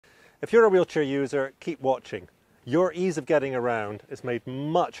If you're a wheelchair user, keep watching. Your ease of getting around is made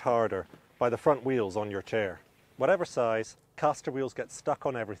much harder by the front wheels on your chair. Whatever size, caster wheels get stuck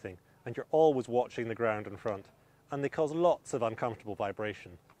on everything and you're always watching the ground in front, and they cause lots of uncomfortable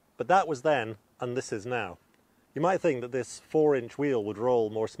vibration. But that was then, and this is now. You might think that this 4-inch wheel would roll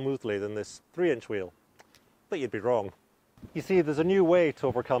more smoothly than this 3-inch wheel, but you'd be wrong. You see, there's a new way to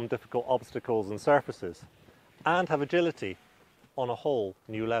overcome difficult obstacles and surfaces, and have agility on a whole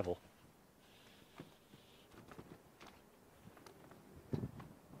new level.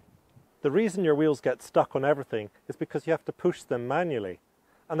 The reason your wheels get stuck on everything is because you have to push them manually,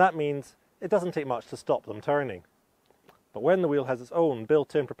 and that means it doesn't take much to stop them turning. But when the wheel has its own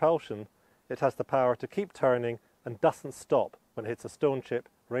built-in propulsion, it has the power to keep turning and doesn't stop when it hits a stone chip,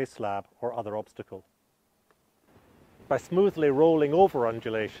 raised slab or other obstacle. By smoothly rolling over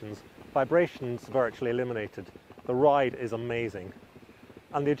undulations, vibration's virtually eliminated. The ride is amazing.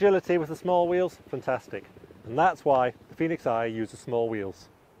 And the agility with the small wheels, fantastic. And that's why the Phoenix Eye uses small wheels.